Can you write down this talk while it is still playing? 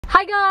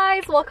Hi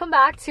guys, welcome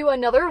back to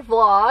another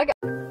vlog.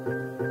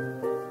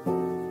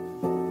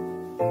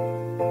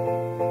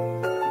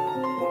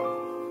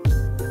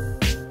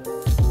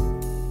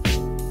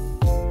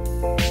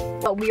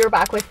 We are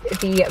back with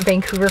the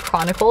Vancouver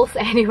Chronicles.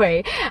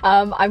 Anyway,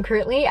 I'm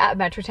currently at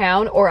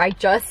Metrotown, or I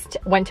just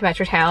went to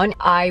Metrotown.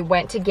 I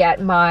went to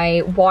get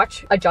my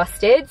watch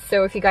adjusted.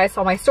 So if you guys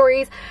saw my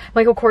stories,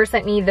 Michael Kors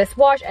sent me this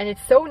watch and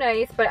it's so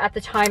nice, but at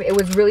the time it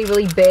was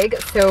really big.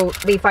 So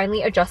they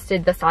finally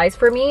adjusted the size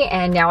for me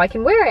and now I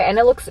can wear it and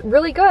it looks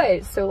really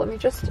good. So let me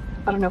just,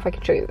 I don't know if I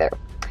can show you there.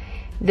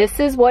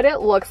 This is what it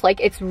looks like.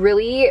 It's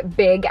really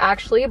big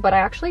actually, but I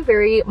actually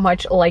very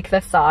much like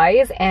the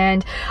size,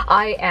 and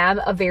I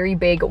am a very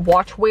big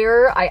watch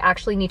wearer. I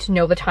actually need to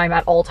know the time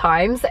at all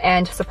times,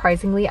 and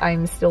surprisingly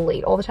I'm still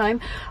late all the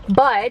time.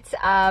 But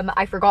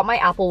I forgot my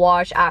Apple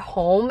Watch at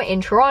home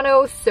in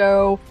Toronto,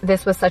 so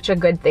this was such a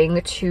good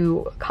thing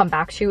to come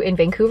back to in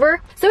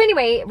Vancouver. So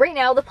anyway, right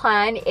now the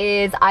plan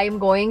is I'm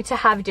going to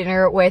have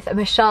dinner with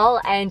Michelle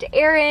and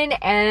Aaron,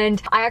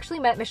 and I actually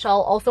met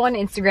Michelle also on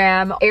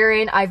Instagram.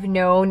 Aaron I've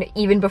known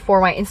even before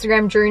my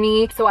Instagram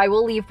journey, so I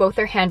will leave both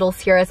their handles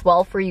here as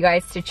well for you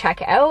guys to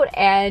check out.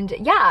 And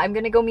yeah, I'm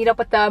gonna go meet up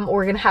with them.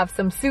 We're gonna have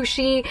some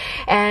sushi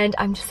and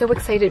I'm just so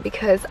excited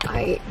because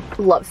I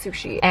love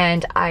sushi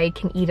and I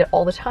can eat it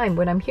all the time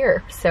when I'm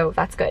here, so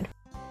that's good.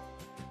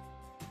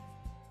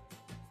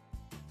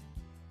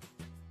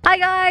 Hi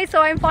guys,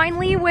 so I'm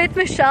finally with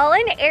Michelle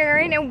and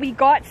Aaron and we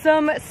got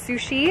some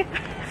sushi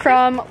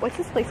from, what's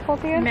this place called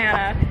again?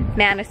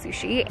 Mana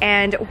Sushi,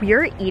 and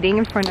we're eating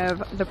in front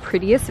of the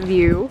prettiest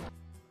view.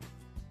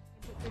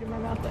 Oh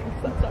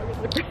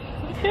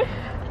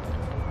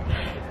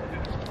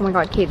my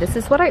god, okay, this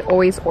is what I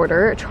always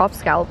order: chopped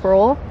scallop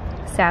roll,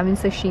 salmon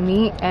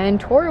sashimi, and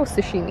toro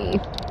sashimi.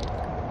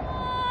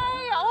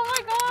 Hi! Oh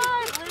my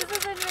god, Liz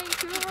is in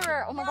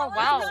Vancouver. Oh my god,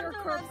 wow.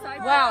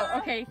 Wow,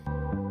 okay.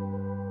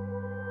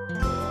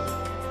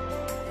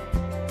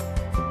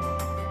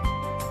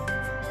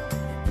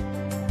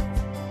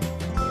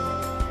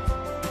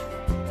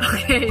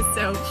 Okay,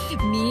 so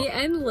me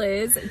and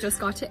Liz just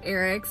got to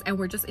Eric's and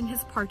we're just in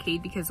his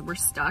parkade because we're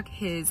stuck.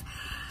 His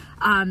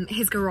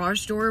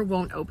garage door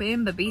won't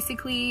open, but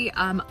basically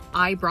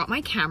I brought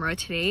my camera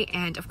today,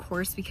 and of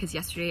course because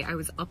yesterday I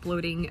was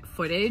uploading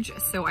footage,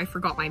 so I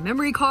forgot my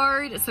memory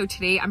card. So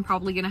today I'm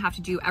probably gonna have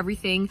to do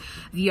everything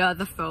via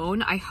the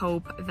phone. I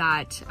hope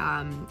that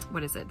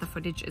the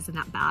footage isn't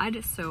that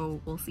bad,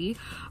 so we'll see.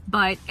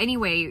 But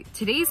anyway,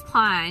 today's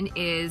plan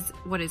is,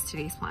 what is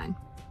today's plan?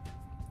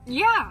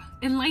 Yeah,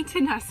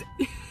 enlighten us.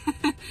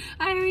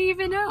 I don't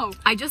even know.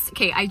 I just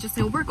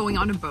know we're going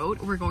on a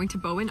boat. We're going to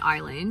Bowen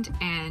Island,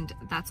 and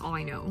that's all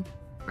I know,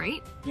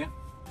 right? Yeah.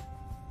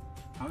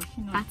 How is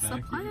she not That's the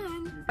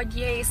plan. But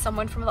yay,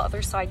 someone from the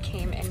other side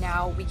came and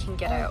now we can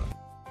get out.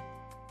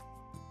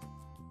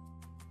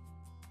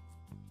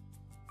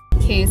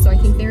 Okay, so I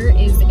think there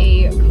is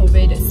a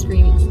COVID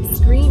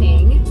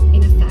screening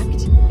in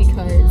effect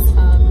because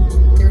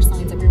there are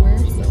signs everywhere,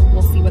 so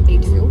we'll see what they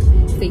do.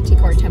 If they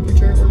take our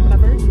temperature or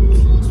whatever.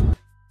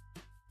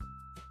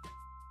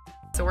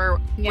 So we're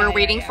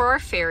waiting for our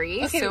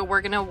ferry, okay. So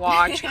we're gonna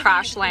watch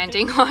Crash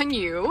Landing on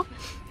You,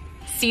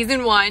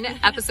 season 1,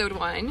 episode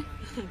 1.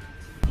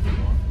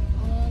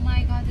 Oh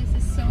my god, this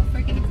is so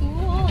freaking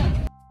cool.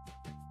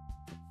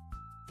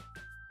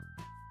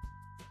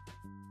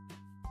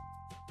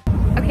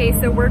 Okay,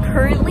 so we're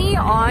currently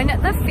on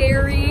the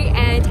ferry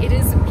and it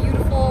is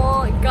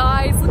beautiful.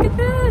 Guys, look at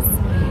this.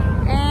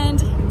 And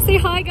say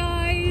hi,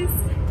 guys.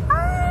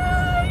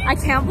 Hi. I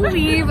can't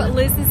believe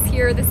Liz is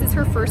here. This is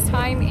her first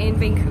time in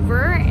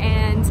Vancouver,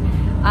 and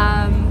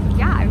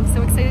yeah, I'm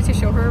so excited to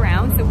show her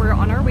around. So we're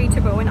on our way to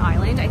Bowen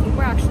Island. I think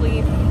we're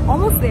actually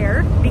almost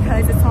there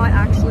because it's not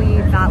actually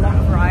that long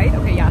of a ride.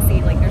 Okay, yeah,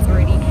 see, like there's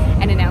already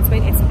an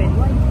announcement. It's been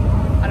like,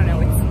 I don't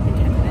know, it's been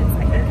 10 minutes,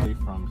 I think.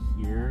 From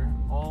here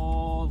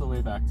all the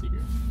way back to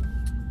here.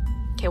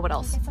 Okay, what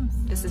else?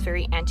 This is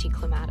very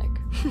anticlimactic.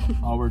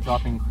 Oh, we're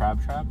dropping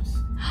crab traps.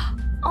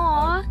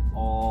 Aww.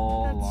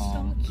 All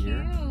along so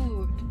here.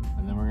 Cute.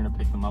 And then we're gonna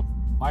pick them up.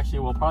 Well, actually,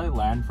 we'll probably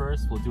land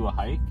first. We'll do a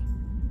hike.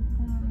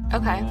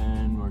 Okay. And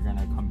then we're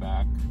gonna come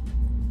back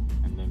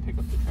and then pick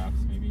up the traps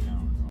maybe. I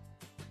don't know.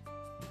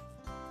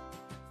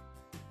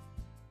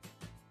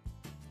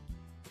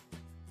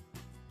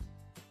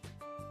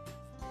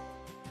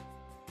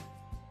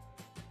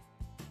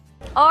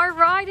 Our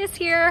ride is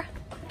here.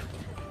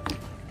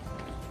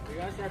 You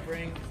guys are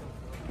bringing some.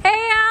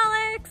 Hey,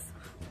 Alex.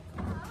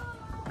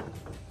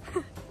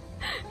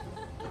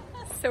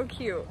 So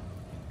cute.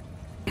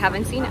 I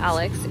haven't seen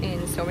Alex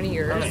in so many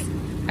years. Right.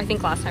 I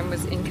think last time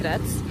was in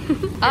cadets.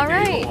 All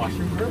right.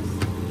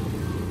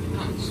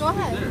 Go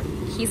ahead.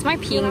 He's my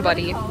peeing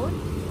buddy.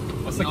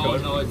 What's the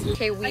code?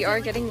 Okay, we are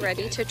getting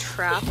ready to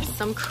trap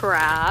some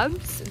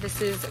crabs. This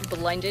is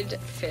blended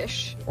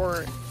fish,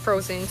 or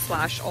frozen /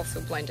 also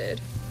blended.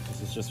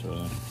 This is just for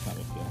not a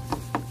feel.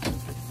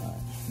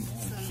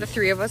 The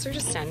three of us are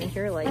just standing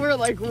here like... We're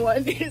like,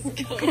 what is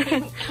going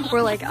on?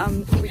 We're like,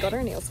 we got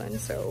our nails done,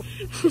 so...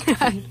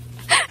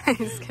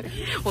 Just kidding.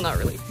 Well, not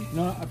really.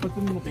 No, I put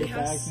them in the big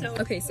bag.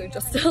 Okay, so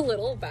just a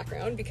little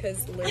background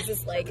because Liz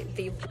is like,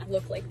 they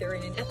look like they're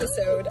in an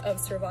episode of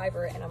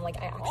Survivor, and I'm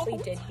like, I actually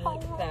did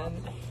meet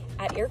them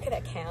at Air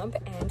Cadet Camp,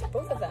 and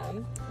both of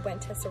them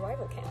went to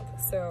survival camp.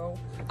 So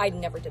I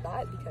never did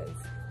that because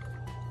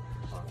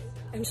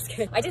I'm just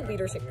kidding. I did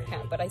leadership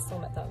camp, but I still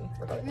met them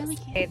regardless.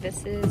 Really? Okay,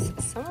 this is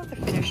some of the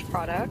finished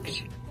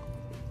product.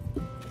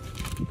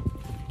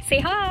 Say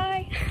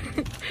hi!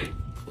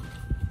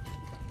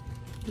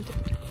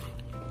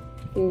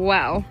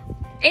 Wow.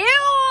 Ew!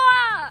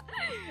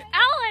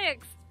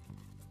 Alex!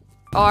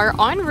 Are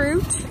en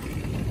route.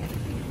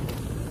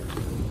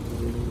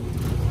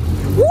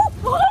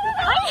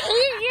 I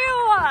hate you!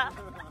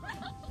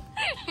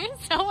 You're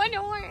so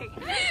annoying.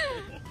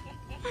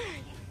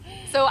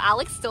 So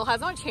Alex still has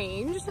not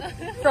changed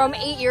from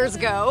 8 years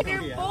ago.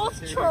 They're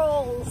both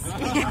trolls.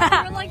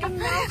 Yeah. We're like a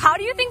How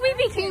do you think we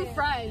became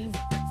friends?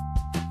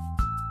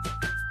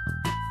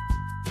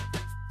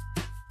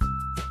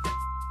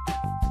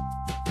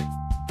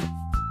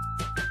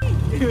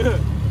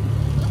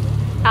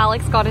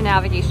 Alex got a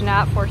navigation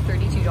app for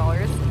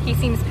 $32. He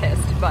seems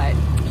pissed, but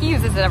he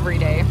uses it every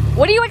day.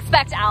 What do you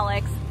expect,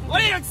 Alex? What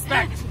do you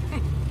expect?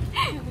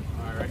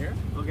 Alright, right here?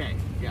 Okay,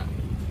 yeah.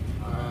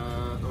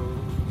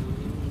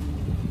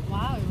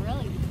 Wow,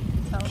 really?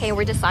 Okay,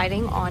 we're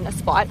deciding on a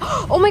spot.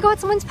 Oh my god,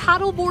 someone's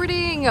paddle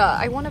boarding!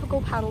 I want to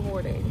go paddle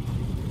boarding.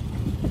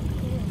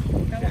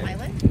 Bowen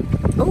Island?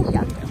 Oh,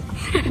 yeah.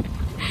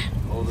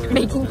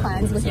 Making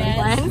plans with your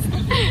plans.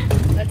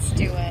 Let's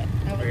do it.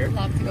 I would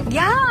love to go.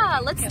 Yeah,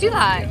 let's do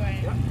that.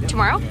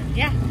 Tomorrow?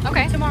 Yeah.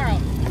 Okay. Tomorrow.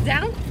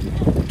 Down?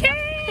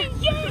 Okay!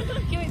 Yeah!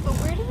 Okay, wait, but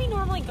where do we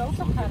normally go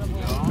for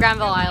paddleboarding?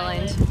 Granville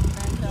Island.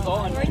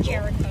 Or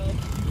Jericho.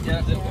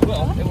 Yeah, it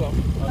will. It will.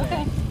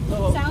 Okay.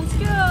 Sounds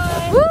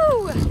good.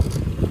 Woo!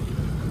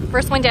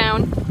 First one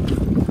down.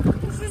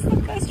 This is the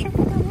best trip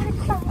ever. I want to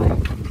cry.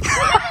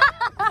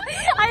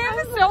 I am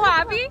so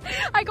happy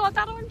I got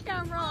that on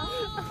camera.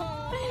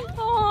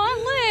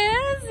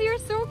 Oh, Liz, you're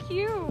so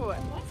cute.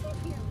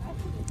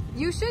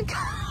 You should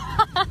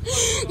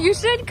you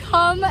should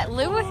come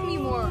live with me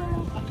more.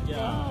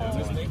 Yeah, I'm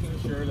just making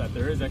sure that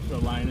there is extra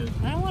line.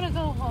 I don't want to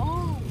go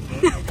home.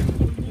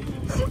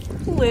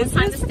 Liz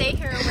Time to stay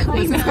here with me.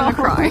 Liz is gonna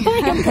cry.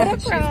 I'm gonna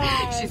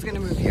cry. She's gonna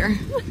move here.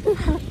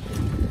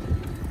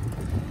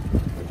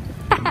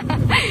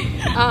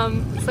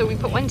 So we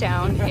put one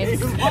down.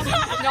 It's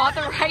not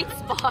the right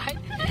spot.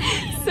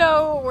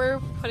 So we're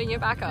putting it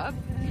back up.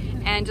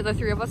 And the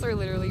three of us are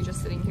literally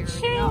just sitting here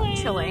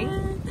chilling.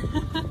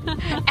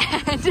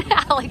 And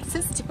Alex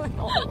is doing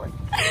all the work.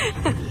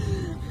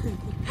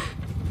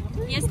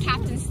 He is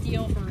Captain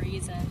Steel for a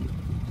reason.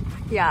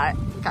 Yeah,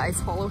 guys,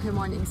 follow him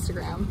on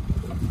Instagram.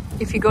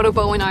 If you go to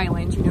Bowen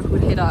Island, you know who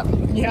to hit up.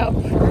 Yep.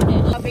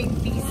 Having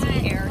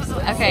BC air.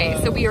 Okay,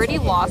 so we already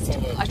lost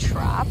a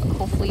trap.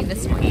 Hopefully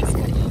this one is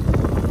good.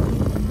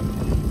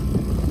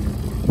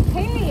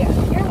 Hey,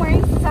 you're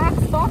wearing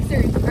Saks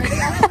boxers. Are they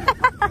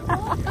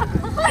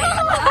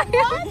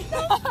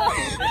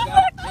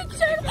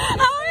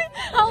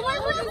How am I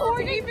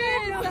recording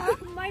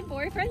this? My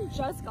boyfriend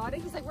just got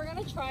it. He's like, we're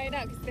gonna try it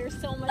out because there's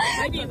so much.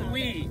 I mean,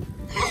 we.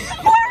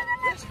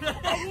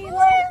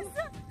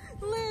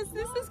 Liz,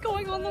 this is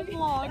going on the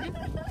vlog.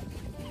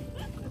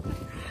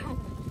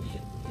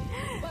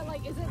 But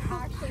like, is it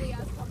actually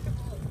as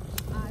comfortable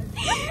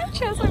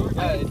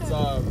as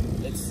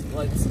It's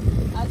like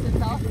as it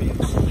felt?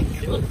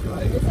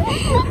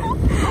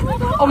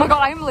 Oh my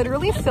god, I'm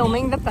literally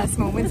filming the best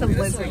moments of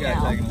Liz right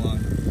now. Is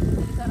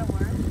that a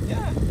worm?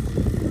 Yeah.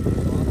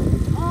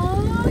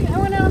 Oh, I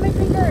went out on my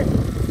finger.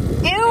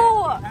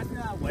 Ew! Hasn't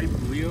that white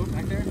Leo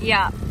back there?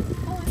 Yeah.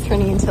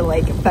 Turning into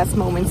like best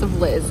moments of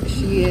Liz.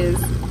 She is,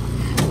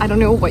 I don't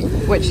know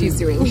what she's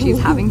doing. She's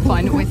having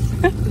fun with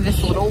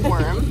this little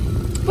worm.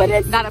 But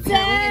it's that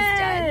apparently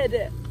is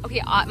dead.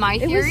 Okay, my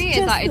theory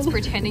is that it's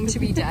pretending to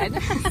be dead,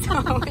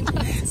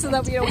 so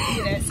that we don't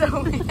eat it. So I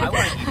want to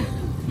eat it.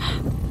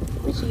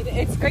 We should eat it.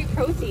 It's great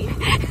protein.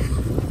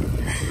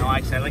 No,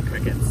 actually, I like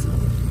crickets.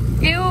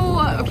 Ew.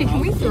 Okay, can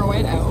we throw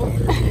it out?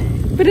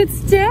 But it's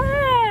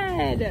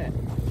dead.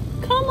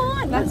 Come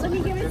on. Let me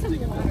give it some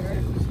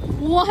water.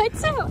 What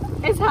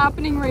is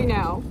happening right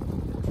now?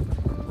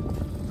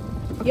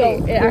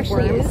 Yo, it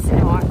actually is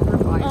not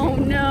reviving. Oh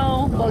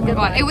no. Oh my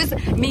god. It was,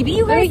 maybe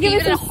you guys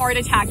gave it a heart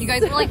attack. You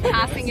guys were like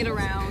passing it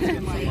around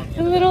and like.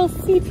 A little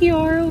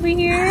CPR over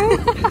here.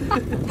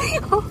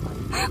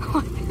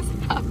 What is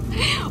that?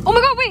 Oh my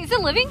god, wait, is it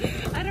living?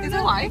 I don't know. Is it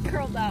alive? It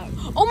curled up.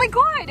 Oh my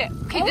god.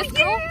 Okay, Oh,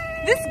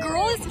 this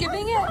girl is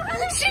giving it,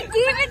 she gave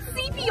it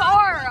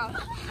CPR.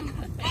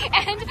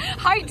 And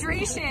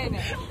hydration.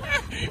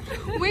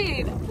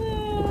 Wait.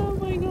 Oh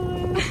my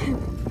god.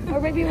 Or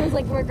maybe it was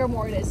like rigor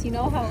mortis. You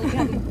know how you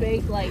have a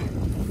big like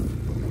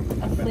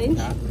a flinch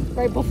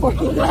right before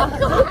you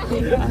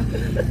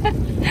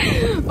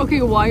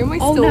Okay, why am I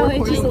still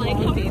recording? Just like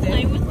how we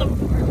play with the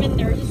worm and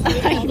they're just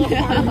doing all the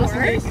hard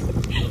work.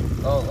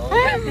 Oh,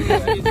 yeah. It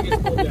needs to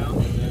get pulled down.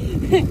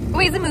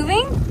 Wait, is it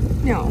moving?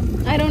 No.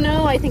 I don't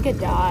know. I think it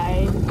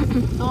died.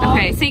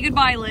 Okay, say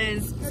goodbye,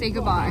 Liz. Say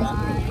goodbye.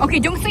 Okay,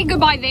 don't say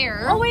goodbye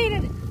there. Oh wait,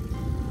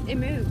 it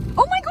moved.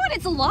 Oh my god,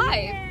 it's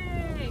alive.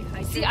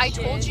 Yay. See, I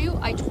told you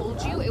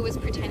it was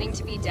pretending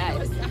to be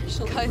dead.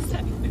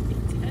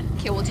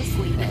 Okay, we'll just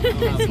leave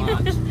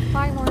it.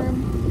 Bye,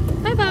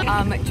 worm. Bye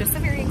bye. Just a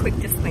very quick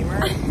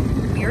disclaimer.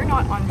 We are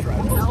not on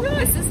drugs.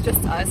 This is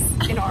just us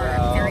in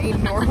our very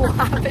normal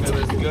habitat. If it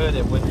was good,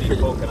 it wouldn't be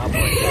poking up like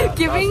that.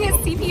 Giving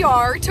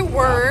CPR to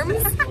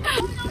worms.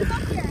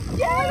 We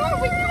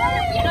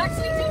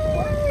actually did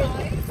work,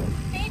 guys.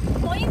 They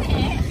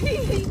pointed.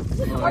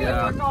 Oh,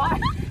 yeah.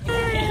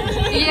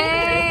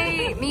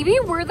 Yay! Maybe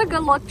we're the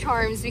good luck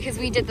charms because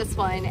we did this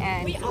one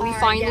and we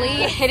finally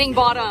hitting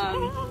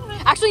bottom.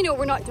 Actually, no,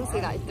 we're not. Don't say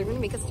that. They're gonna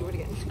make us do it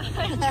again.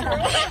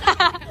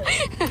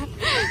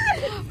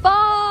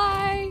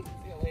 Bye!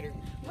 See you later.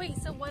 Wait,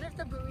 so what if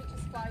the buoy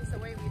just flies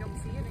away? We don't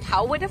see it.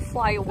 How would it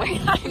fly away?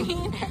 I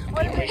mean,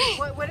 What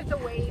if the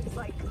waves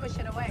like push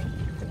it away?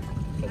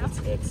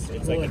 It's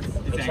like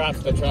the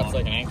trap's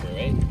like an anchor,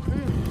 right?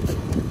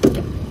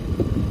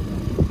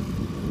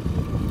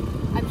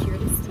 I'm here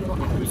to steal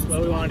items.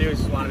 What we want to do is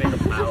just want to make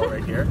a pile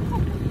right here.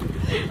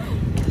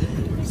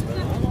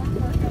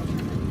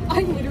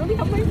 I literally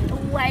have my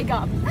leg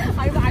up.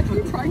 I'm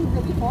actually trying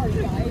really hard,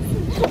 guys.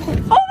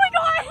 Oh my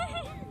god!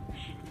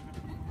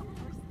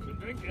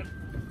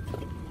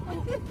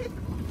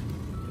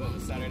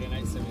 Saturday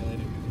Night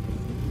Simulator.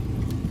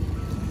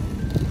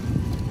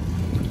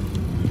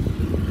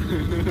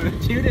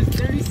 Dude, it's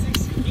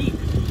 36 feet.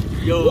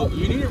 Yo,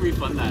 you need to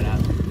refund that app.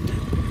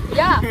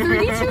 Yeah,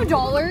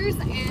 $32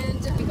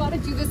 and we gotta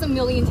do this a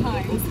million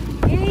times.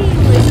 Yay,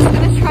 Liz is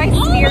gonna try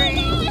steering.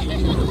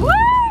 Woo!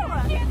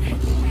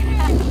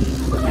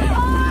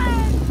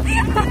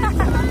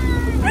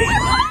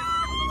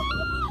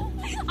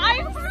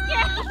 I'm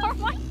scared. Oh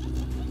my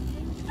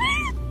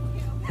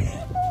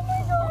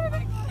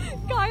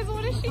god. Guys,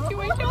 what is she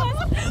doing to us?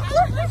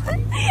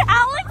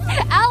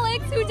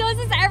 Alex, who does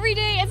this every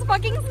day, is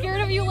fucking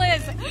scared of you,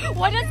 Liz.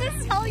 What does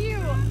this tell you?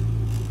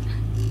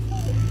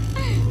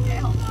 Okay,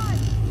 hold on.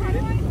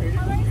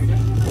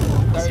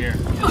 It's here.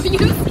 Oh, you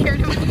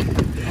scared of me.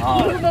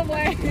 Move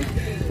away.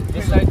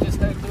 Just start doing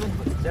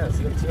twists. Yeah,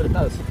 see what it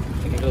does.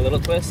 Give it a little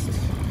twist. This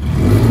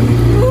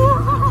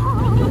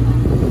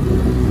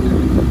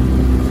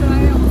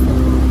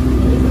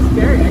is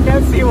scary. I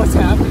can't see what's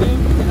happening.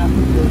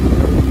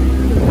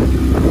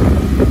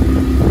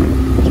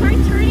 Try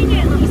turning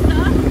it, Lisa.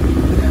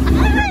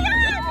 Oh my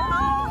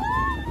god!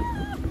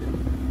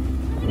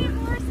 Turn it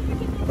more so you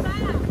can go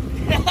back.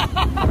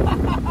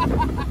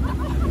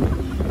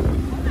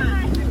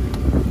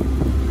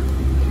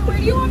 Where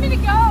do you want me to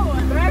go?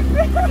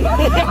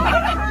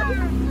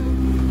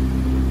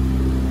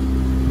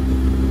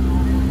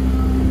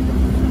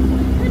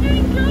 We're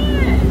doing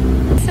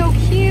good. So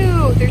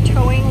cute. They're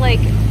towing like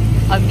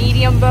a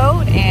medium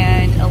boat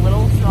and a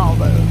little small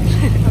boat.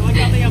 I like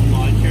how they have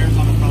lawn chairs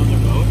on the front of their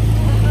boat.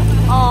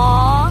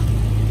 Aww.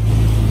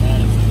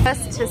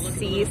 Just to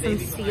see some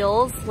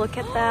seals. Look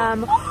at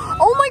them.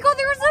 Oh my god,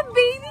 there's a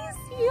baby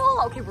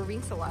seal. Okay, we're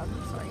being so loud.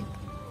 Sorry.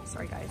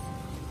 Sorry, guys.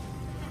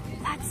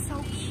 That's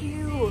so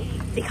cute.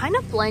 They kind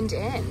of blend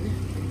in.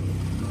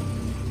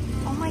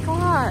 Oh my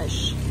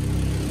gosh.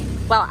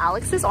 Wow,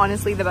 Alex is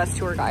honestly the best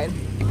tour guide.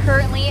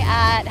 Currently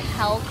at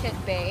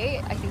Halkett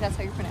Bay. I think that's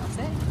how you pronounce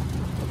it.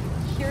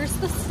 Here's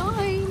the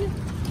sign.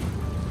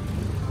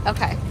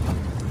 Okay.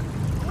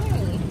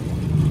 Hey.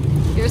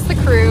 Here's the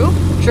crew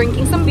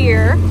drinking some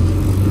beer.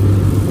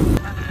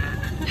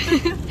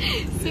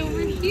 So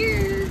we're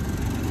here.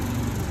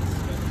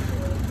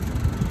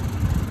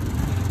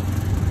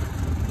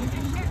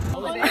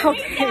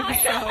 Okay,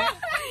 so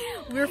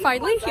we're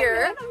finally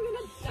here,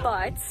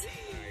 but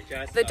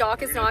the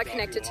dock is not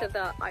connected to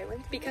the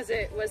island because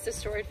it was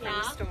destroyed from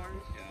the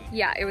storm.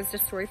 Yeah, it was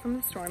destroyed from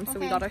the storm, so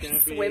we gotta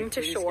swim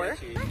to shore.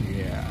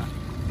 Yeah.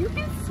 You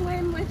can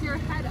swim with your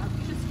head up.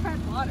 You just tread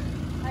water.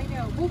 I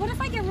know. Well, what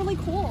if I get really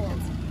cold?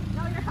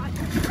 No, you're not.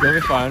 You'll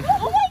be fine.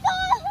 Oh my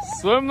god!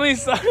 Swim,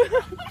 Lisa.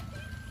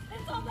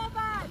 It's not that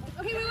bad.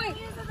 Okay, wait.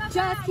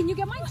 Jess, can you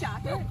get my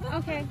jacket?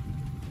 Okay.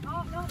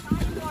 Oh, no,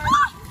 not anymore.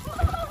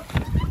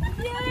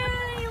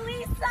 Yay,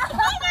 Lisa!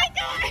 Oh my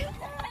god!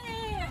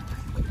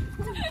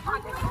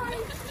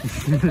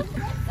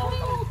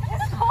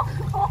 It's so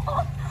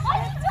cold.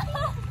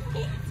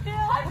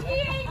 I'm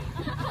peeing.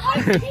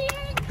 I'm peeing.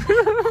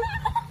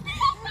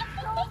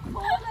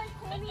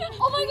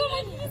 Oh my god,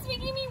 my pee is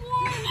making me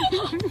warm.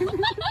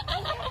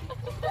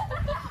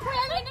 Wait,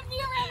 I'm gonna be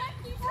around my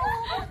people.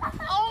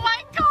 Oh my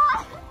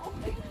god.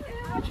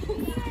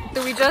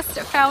 So we just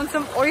found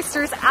some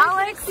oysters.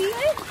 Alex,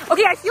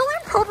 okay, I feel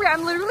inappropriate.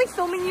 I'm literally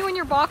filming you in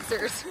your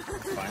boxers.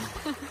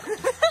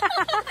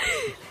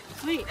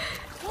 Wait.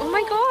 Oh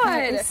my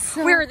god.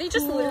 So where are they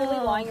just literally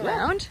lying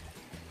around?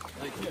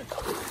 Right here.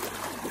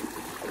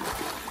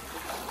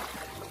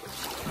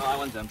 Oh, that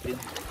one's empty.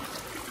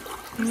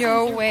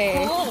 No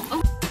way.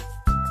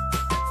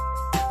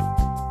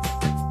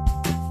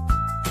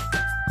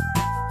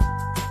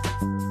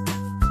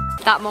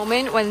 that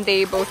moment when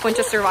they both went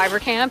to survivor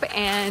camp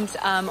and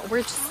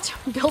we're just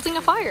building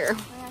a fire.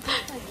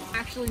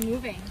 Actually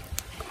moving.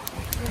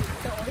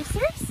 The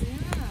oysters?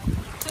 Yeah.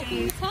 So can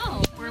you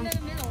tell?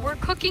 We're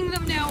cooking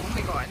them now. Oh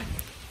my god.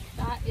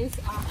 That is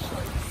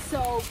actually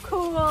so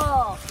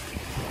cool.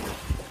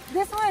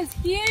 This one is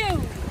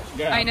huge.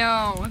 Yeah. I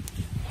know.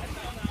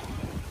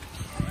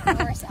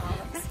 Where's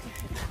Alex?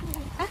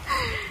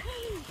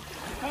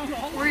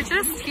 We're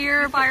just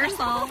here by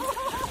ourselves.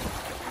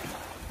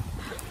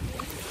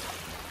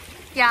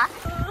 Yeah.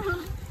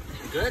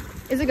 Good?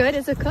 Is it good?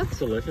 Is it cooked? It's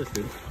delicious,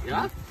 dude.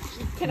 Yeah?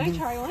 Can I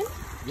try one?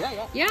 Yeah,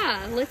 yeah.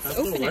 Yeah, let's That's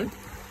open the it. one.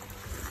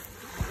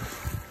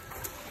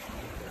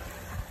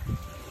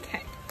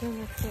 Okay.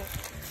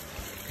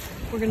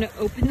 We're gonna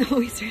open the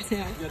oysters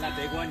now. Yeah, that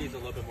big one needs a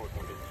little bit more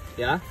cooking.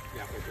 Yeah?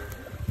 Yeah, for sure.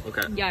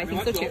 Okay. Yeah, I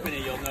think once so you too. open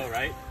it, you'll know,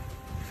 right?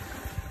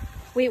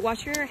 Wait,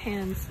 watch your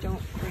hands. Don't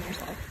burn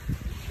yourself.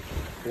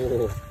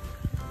 Whoa.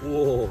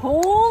 Whoa.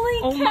 Holy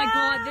Oh cow! my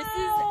god,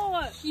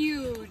 this is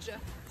huge.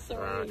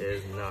 That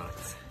is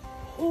nuts.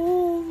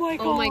 Oh my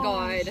god. Oh my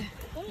god.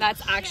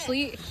 That's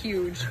actually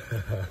huge.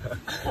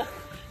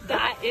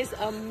 That is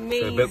So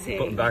amazing.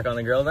 put them back on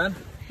the grill then?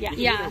 Yeah.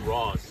 Yeah. They're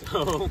raw,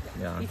 so.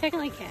 Yeah. You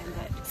technically can,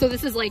 but So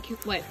this is like,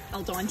 what,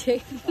 al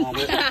dente?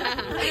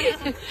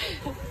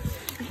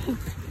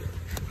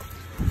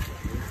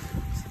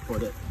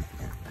 Support it.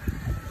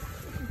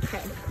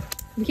 Okay.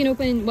 We can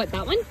open, what,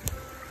 that one?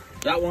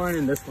 That one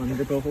and this one,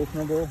 they're both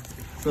openable.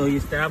 So you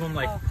stab them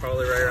like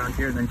probably right around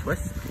here and then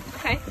twist.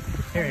 Okay.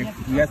 Here,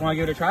 you guys want to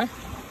give it a try?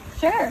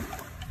 sure.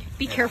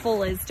 Be careful,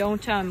 Liz.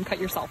 Don't cut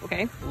yourself,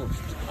 okay? Oh,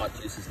 hot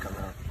juices coming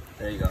out.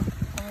 There you go.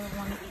 I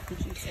want to eat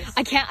the juices.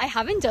 I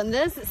haven't done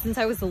this since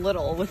I was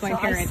little with my So I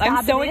parents. stab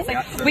I'm so it in?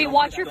 excited. Yeah, Wait, don't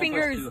watch push- your don't push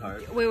fingers. too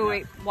hard.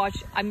 Wait. Watch.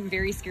 I'm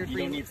very scared You for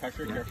don't you. need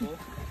pressure, careful.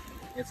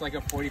 It's like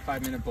a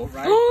 45-minute boat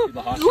ride to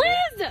the hospital.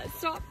 Liz!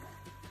 Stop.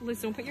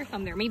 Liz, don't put your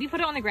thumb there. Maybe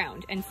put it on the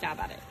ground and stab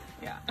at it.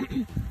 Yeah.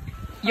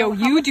 Yo,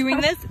 you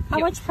doing this? How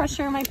Yo. much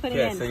pressure am I putting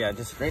Yeah, in? so yeah,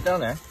 just right down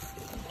there.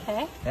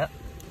 Okay. Yeah.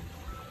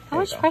 How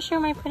much pressure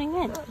am I putting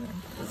in?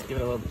 Just give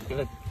it a little,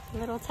 A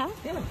little tap?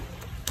 yeah.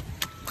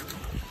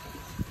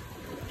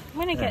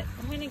 I'm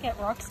gonna get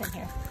rocks in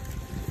here.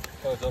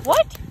 Oh, it's open.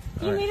 What?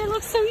 You Alright. made it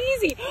look so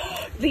easy.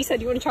 Lisa,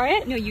 do you want to try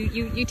it? No,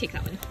 you take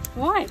that one.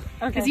 Why?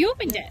 Okay. Because you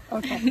opened it.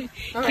 Okay.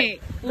 Okay,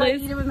 Will I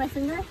Liz, eat it with my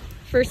finger?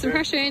 first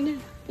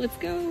impression. Let's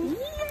go.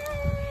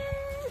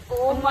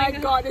 Oh, my my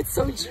god, it's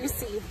so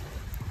juicy.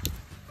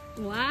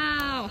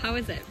 Wow, how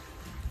is it?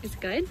 It's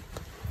good?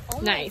 Oh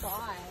Nice. My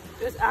god.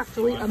 It's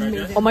actually Wanna try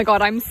amazing. this? Oh my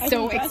god, I'm I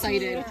so think Jess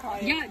excited. needs to try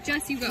it. Yeah,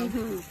 Jess, you go.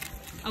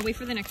 I'll wait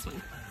for the next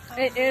one.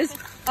 It is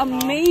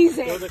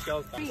amazing. Throw the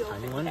shells down.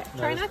 Tiny one?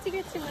 Try not to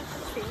get too much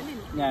sand in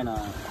it. Yeah, no.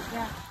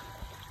 Yeah.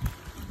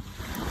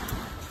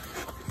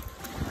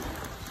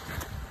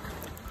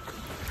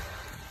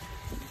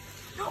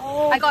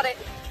 Oh, I got it.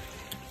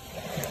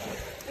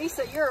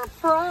 Lisa, you're a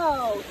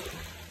pro.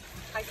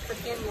 I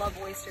freaking love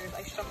oysters.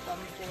 I shuck them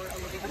for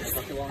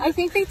a living. I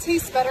think they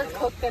taste better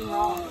cooked than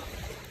raw.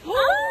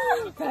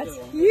 That's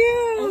huge.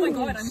 Oh my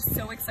god, I'm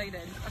so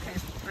excited. Okay,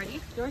 ready?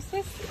 Yours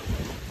tastes.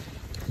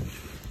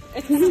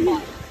 It's kind of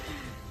hot.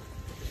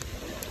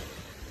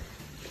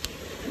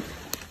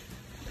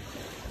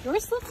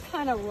 Yours looks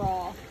kind of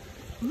raw.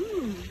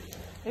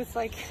 It's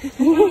like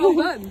Oh,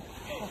 good.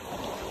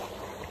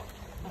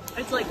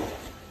 It's like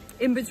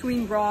in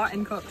between raw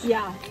and cooked.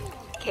 yeah.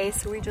 Okay,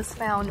 so we just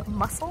found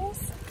mussels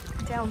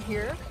down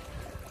here.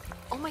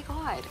 Oh my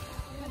god.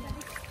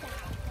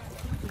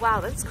 Wow,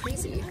 that's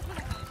crazy.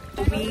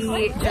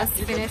 We just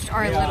finished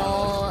our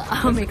little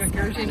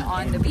excursion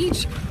on the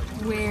beach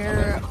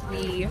where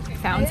we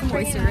found some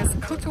oysters,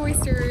 cooked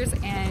oysters,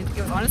 and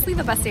it was honestly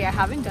the best day. I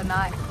haven't done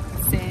that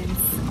since,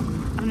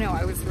 I don't know,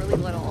 I was really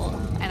little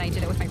and I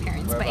did it with my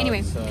parents. But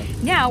anyway,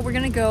 now we're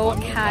gonna go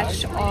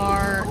catch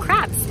our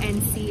crabs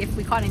and see if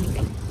we caught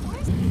anything.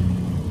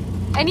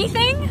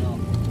 Anything?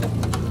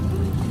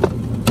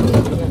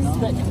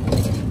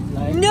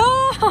 No!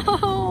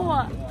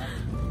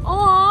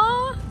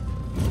 Aww! I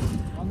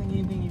don't think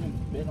anything even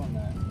bit on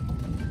that.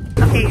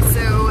 Okay,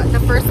 so the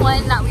first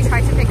one that we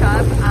tried to pick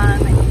up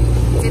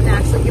didn't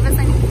actually give us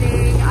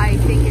anything. I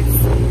think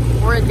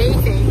it's, or they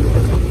think,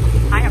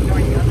 I have no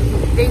idea.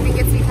 They think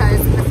it's because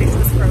the fish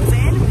was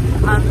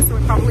frozen, so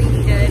it probably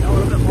needed a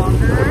little bit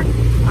longer.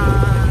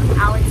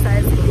 Alex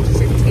says it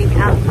should take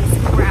at least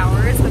 4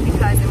 hours, but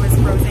because it was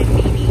frozen,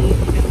 maybe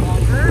even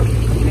longer,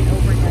 maybe even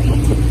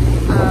overnight.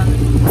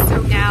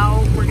 So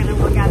now we're gonna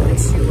look at the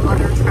 2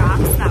 other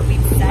traps that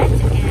we've set and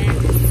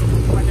see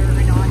whether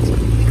or not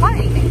we caught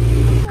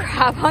anything.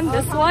 Crab on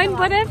this one,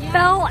 but it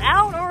fell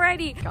out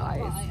already.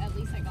 Guys, At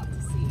least I got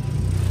to see.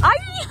 I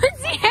didn't even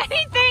see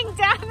anything,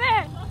 damn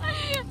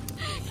it!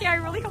 Okay, I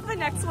really hope the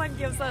next one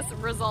gives us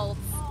results.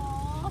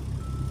 Aww.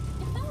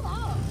 It fell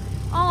out.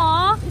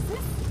 Aww. Is this?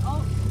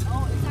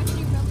 Oh, it's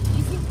actually really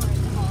easy for it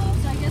to fall out.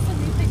 So I guess when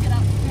we pick it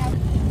up, we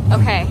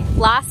have. Okay,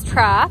 last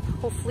trap.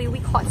 Hopefully we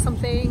caught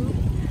something.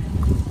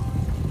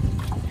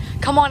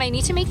 Come on, I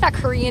need to make that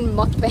Korean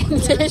mukbang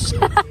dish.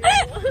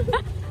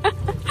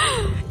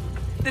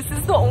 This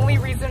is the only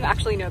reason.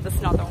 Actually, no, this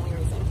is not the only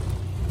reason.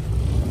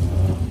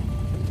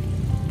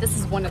 This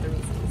is one of the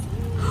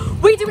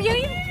reasons. Wait, did we get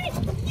it?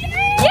 Yay!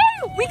 Yay!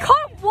 We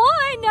caught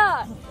one!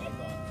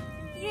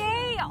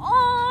 Yay!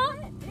 Aw!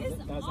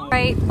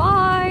 Alright,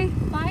 bye!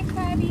 Bye,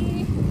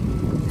 Crabby.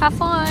 Have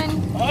fun!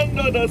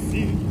 Under the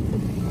sea.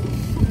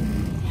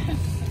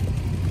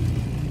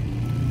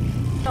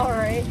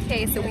 Alright,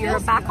 okay, so we are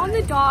back on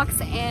the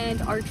docks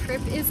and our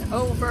trip is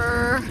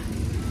over.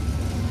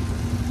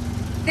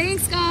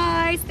 Thanks,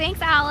 guys!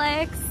 Thanks,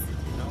 Alex!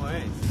 No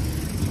way.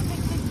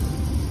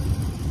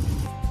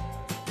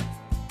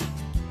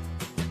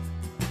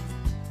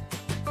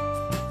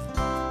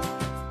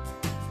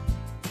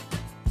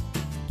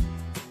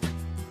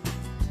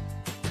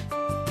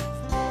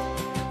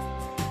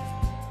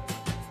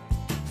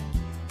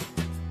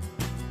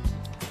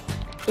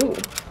 Ooh.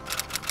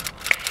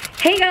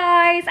 Hey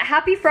guys,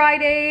 happy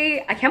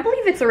Friday. I can't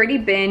believe it's already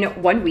been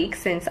 1 week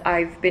since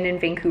I've been in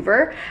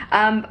Vancouver.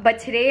 But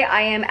today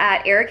I am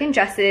at Eric and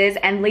Jess's,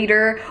 and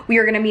later we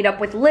are gonna meet up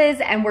with Liz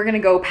and we're gonna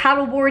go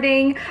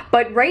paddleboarding.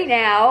 But right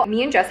now,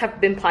 me and Jess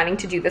have been planning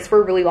to do this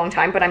for a really long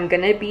time, but I'm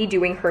gonna be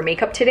doing her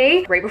makeup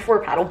today, right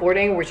before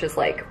paddleboarding, which is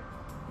like,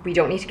 we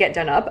don't need to get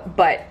done up,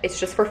 but it's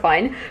just for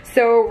fun.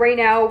 So right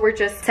now we're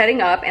just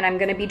setting up and I'm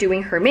gonna be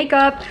doing her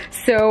makeup.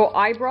 So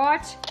I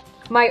brought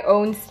my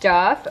own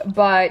stuff,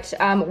 but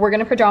we're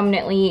gonna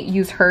predominantly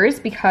use hers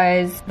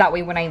because that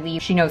way when I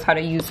leave, she knows how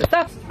to use the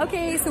stuff.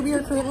 Okay, so we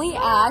are currently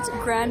at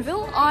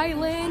Granville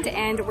Island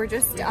and we're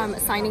just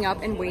signing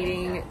up and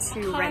waiting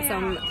to rent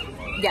some,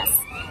 yes.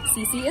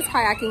 Cece is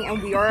kayaking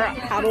and we are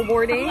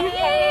paddleboarding.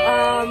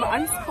 Oh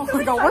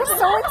my god, we're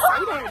so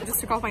excited. I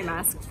just took off my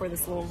mask for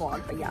this little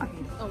vlog, but yeah.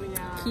 Oh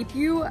yeah. Keep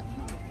you,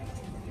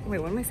 wait,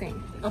 what am I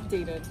saying?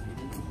 Updated.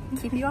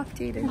 Keep you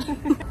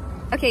updated.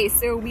 Okay,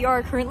 so we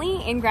are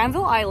currently in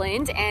Granville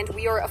Island and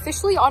we are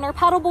officially on our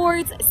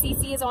paddleboards.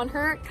 Cece is on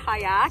her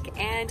kayak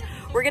and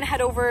we're gonna head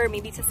over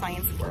maybe to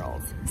Science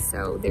World.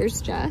 So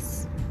there's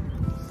Jess.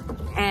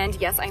 And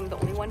yes, I'm the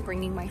only one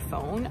bringing my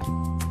phone.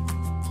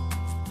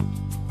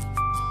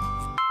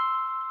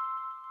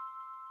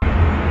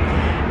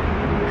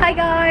 Hi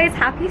guys,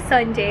 happy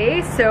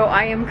Sunday. So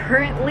I am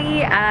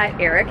currently at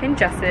Eric and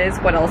Jess's.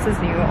 What else is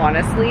new,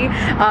 honestly?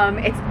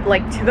 It's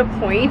like to the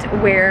point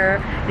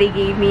where they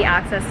gave me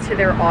access to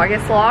their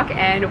August lock,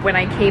 and when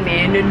I came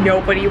in,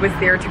 nobody was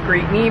there to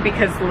greet me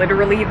because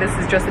literally this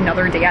is just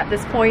another day at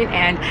this point,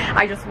 and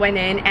I just went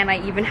in and I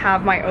even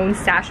have my own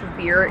stash of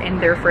beer in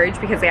their fridge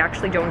because they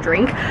actually don't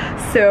drink.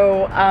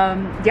 So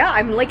yeah,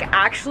 I'm like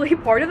actually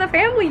part of the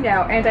family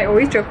now, and I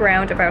always joke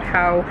around about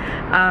how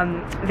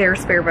their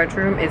spare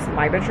bedroom is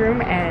my bedroom,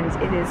 and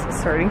it is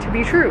starting to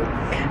be true.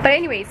 But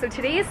anyway, so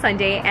today is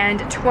Sunday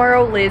and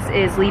tomorrow Liz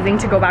is leaving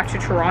to go back to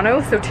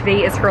Toronto, so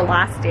today is her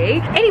last day.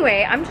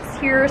 Anyway, I'm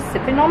just here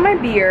sipping on my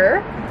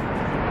beer,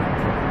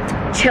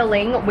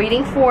 chilling,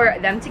 waiting for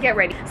them to get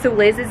ready. So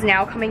Liz is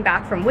now coming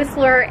back from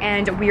Whistler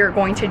and we are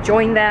going to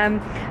join them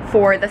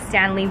for the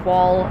Stanley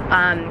Wall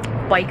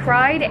bike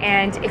ride.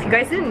 And if you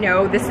guys didn't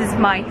know, this is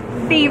my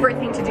favorite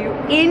thing to do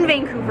in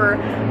Vancouver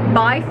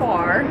by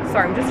far.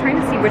 Sorry, I'm just trying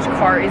to see which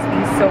car is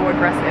being so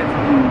aggressive.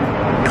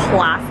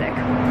 Classic.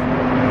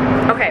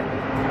 Okay.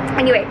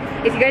 Anyway,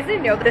 if you guys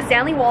didn't know, the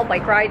Stanley Wall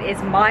bike ride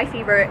is my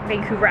favorite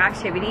Vancouver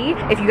activity.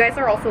 If you guys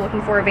are also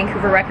looking for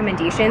Vancouver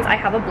recommendations, I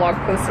have a blog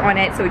post on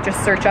it, so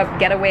just search up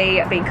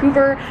Getaway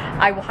Vancouver.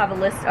 I will have a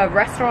list of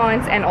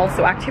restaurants and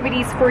also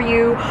activities for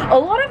you. A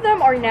lot of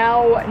them are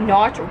now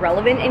not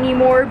relevant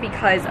anymore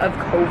because of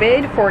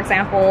COVID. For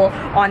example,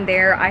 on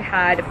there I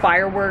had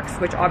fireworks,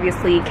 which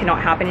obviously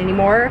cannot happen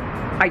anymore.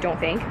 I don't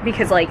think,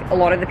 because like a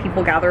lot of the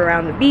people gather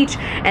around the beach,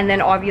 and then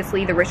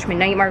obviously the Richmond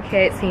night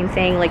market, same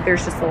thing, like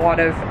there's just a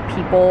lot of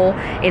people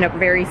in a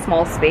very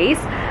small space.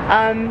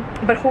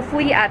 But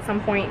hopefully at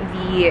some point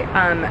the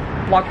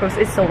blog post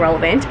is still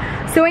relevant.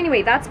 So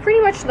anyway, that's pretty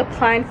much the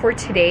plan for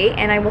today,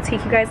 and I will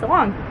take you guys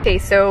along. Okay,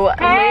 so Liz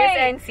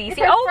and Cece.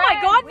 Oh my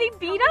god, they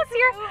beat us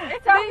here!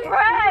 It's our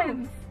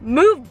friends!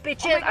 Move,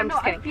 bitches! Oh God, I'm no,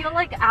 just kidding. I feel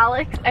like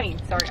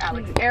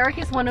Eric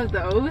is one of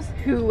those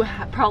who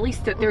probably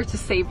stood there to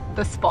save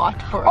the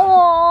spot for us.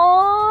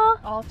 Aww!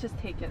 I'll just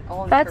take it.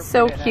 That's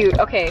so cute.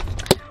 Okay,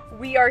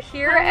 we are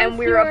here and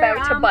we're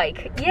about to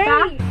bike.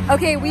 Yay!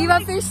 Okay, we've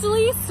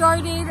officially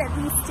started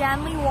the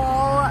Stanley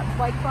Wall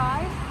bike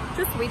ride.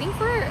 Just waiting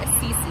for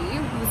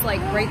Cece, who's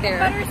like right there.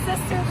 Better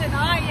sister than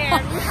I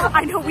am.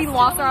 I know, we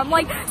lost her. I'm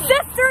like,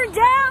 sister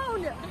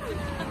down!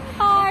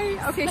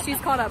 Hi! Okay, she's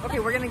caught up. Okay,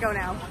 we're gonna go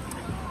now.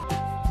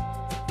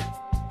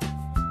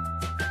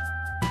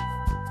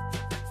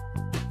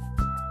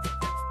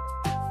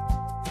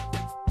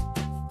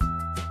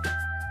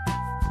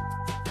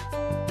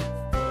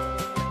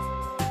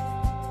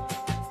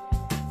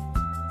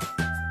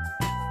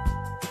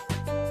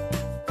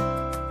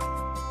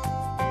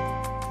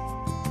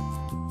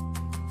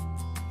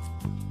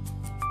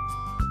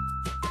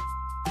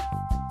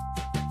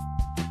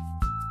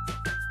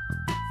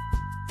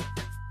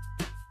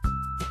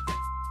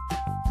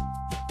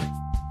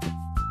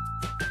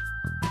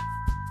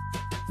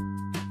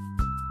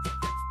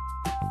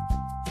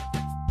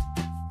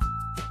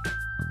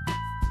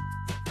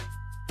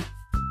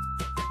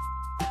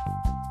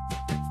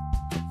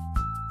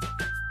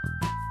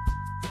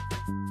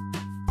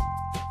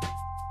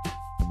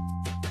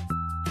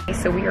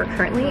 So we are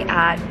currently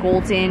at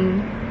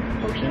Golden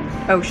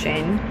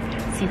Ocean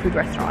seafood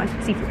restaurant.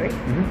 Seafood, right?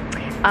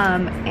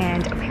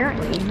 And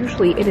apparently,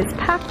 usually it is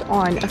packed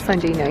on a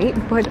Sunday night,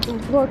 but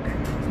look,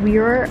 we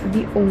are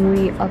the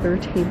only other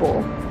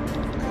table.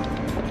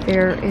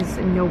 There is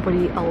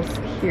nobody else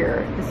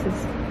here. This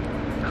is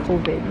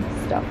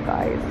COVID stuff,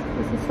 guys.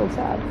 This is so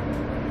sad.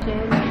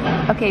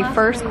 Okay,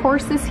 first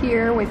course is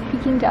here with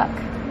Peking duck.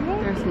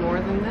 There's more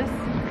than this.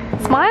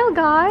 Smile,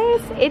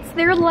 guys. It's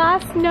their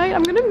last night.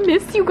 I'm gonna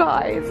miss you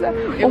guys.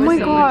 Oh my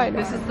god.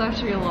 This is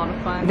actually a lot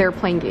of fun. They're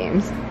playing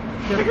games.